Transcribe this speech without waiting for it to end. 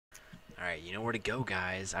Alright, you know where to go,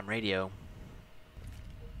 guys. I'm radio.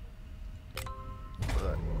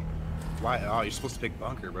 Why? Oh, you're supposed to pick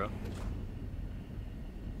bunker, bro.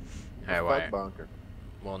 Alright, Fuck Wyatt. bunker.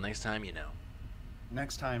 Well, next time, you know.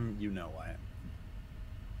 Next time, you know why.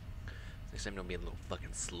 Next time, don't be a little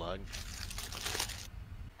fucking slug.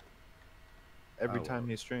 Every Oh, time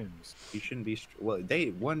he streams. He shouldn't be. Well, he,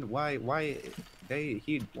 what? What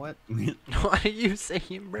are you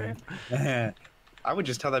saying, bro? I would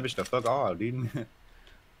just tell that bitch to fuck off, dude.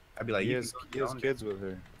 I'd be like, He you has, can fuck he your has own kids with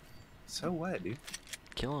her. So what, dude?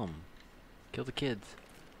 Kill him. Kill the kids.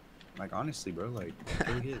 Like, honestly, bro, like,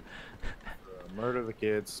 kill the kid. Murder the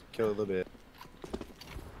kids, kill the bit.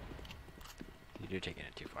 You're taking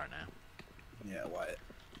it too far now. Yeah, Wyatt.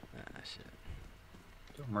 Ah, shit.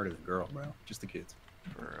 Don't murder the girl, bro. Just the kids.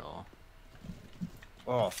 For real.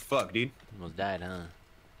 Oh, fuck, dude. Almost died, huh?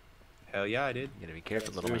 Hell yeah, I did. You gotta be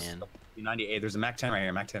careful, little There's man. P98. There's a Mac 10 right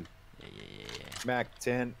here, Mac 10. Yeah. Mac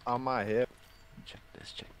 10 on my hip. Check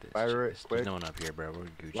this, check this. Fire check it this. quick. There's no one up here, bro. We're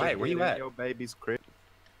Gucci. Wyatt, where you Get in at? Your baby's crib.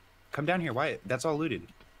 Come down here, Wyatt. That's all looted.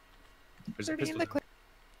 There's a pistol.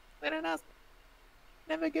 Let it us.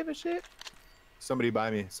 Never give a shit. Somebody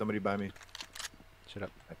buy me. Somebody buy me. Shut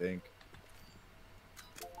up. I think.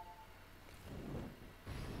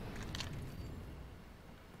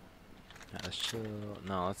 Nah, let's chill.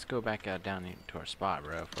 No, let's go back down to our spot,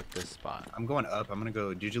 bro. Fuck this spot. I'm going up. I'm gonna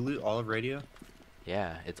go. Did you loot all of radio?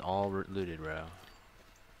 Yeah, it's all looted, bro.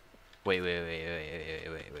 Wait.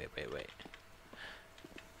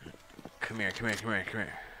 Come here.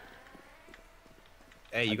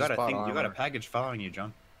 Hey, I you just got a bought thing. You got a armor. package following you,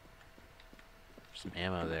 John. There's some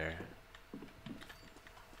ammo there.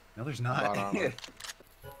 No, there's Bought not. armor.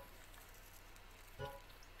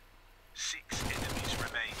 6 enemies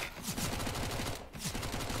remaining.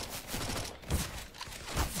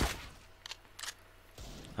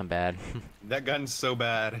 I'm bad. That gun's so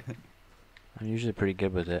bad. I'm usually pretty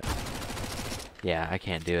good with it. Yeah, I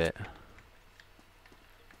can't do it.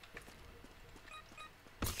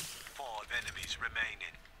 5 enemies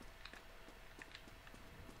remaining.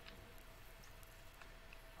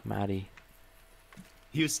 Maddie.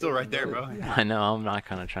 He was still right there, bro. I know, I'm not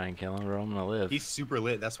gonna try and kill him, bro. I'm gonna live. He's super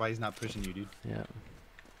lit. That's why he's not pushing you, dude. Yep.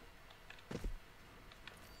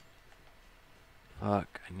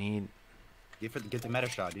 Fuck, I need... Get the meta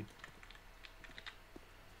shot, dude.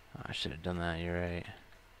 Oh, I should have done that, you're right.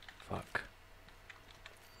 Fuck.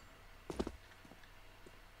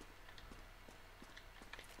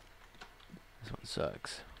 This one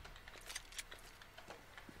sucks.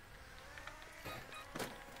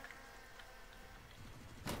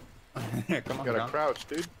 Come on, Gotta John. crouch,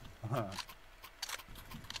 dude. Uh-huh.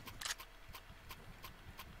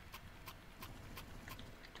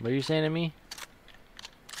 What are you saying to me?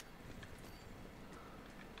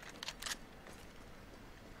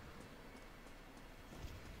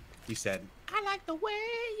 He said, "I like the way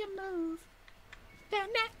you move." Down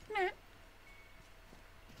that.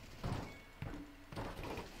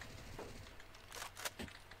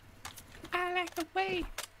 I like the way.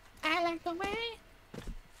 I like the way.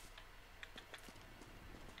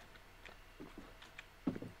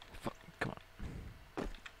 Fuck, come on. You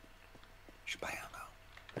should buy ammo.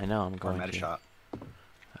 I know, I'm Or going meta to. shot.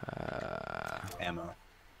 Uh, Ammo.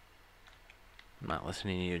 I'm not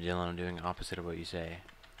listening to you, Dylan. I'm doing opposite of what you say.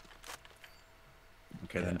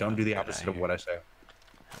 Okay, Yeah, then don't do the get opposite outta of here. what I say.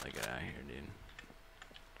 Hell, get out of here, dude.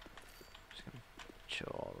 Just gonna chill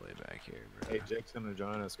all the way back here, bro. Hey, Jake's gonna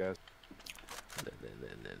join us, guys.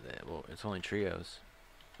 Well, it's only trios.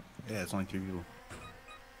 Yeah, it's only 2 people.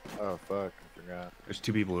 Oh, fuck. I forgot. There's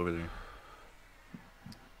 2 people over there.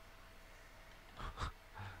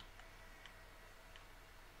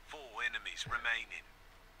 Four enemies remaining.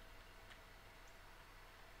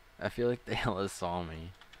 I feel like they hella saw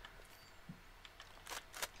me.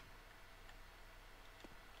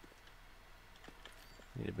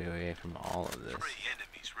 Need to be away from all of this. 3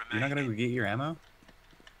 enemies remaining. You're not gonna go get your ammo?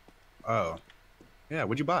 Oh. Yeah,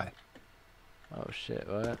 what'd you buy? Oh shit,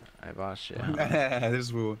 what? I bought shit.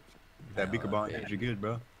 This fool. That Hell, beaker bomb yeah. did you good,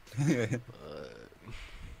 bro.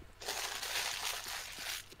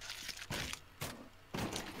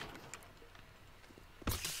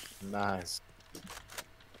 Nice.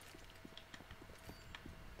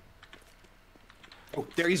 Oh,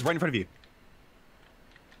 there he is, right in front of you.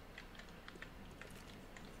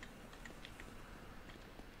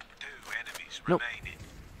 Two enemies Nope. remaining.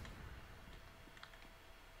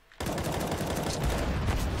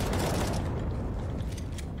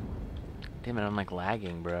 Damn it, I'm like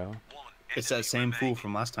lagging, bro. One It's that enemy same fool remaining.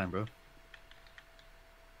 from last time, bro.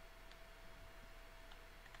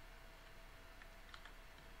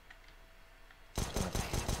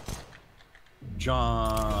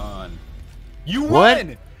 John. You What?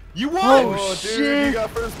 won! You won! Oh, Dude, shit. you got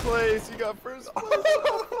first place. You got first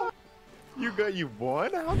place. You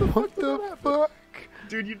won? How the fuck did that happen? Fuck.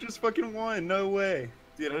 Dude, you just fucking won. No way.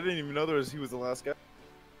 Dude, I didn't even know he was the last guy.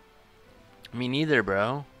 Me neither,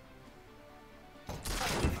 bro.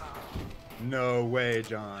 No way,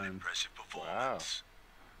 John. Impressive performance.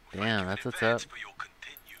 Damn, Thank you that's in what's advance up. for your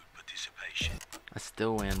continued participation. I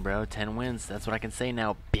still win, bro. 10 wins. That's what I can say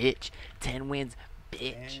now, bitch. 10 wins,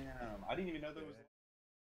 bitch. Damn, I didn't even know there was.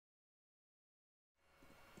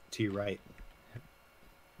 To your right.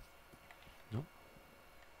 Nope.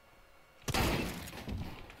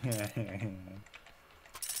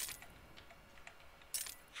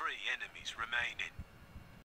 Three enemies remaining.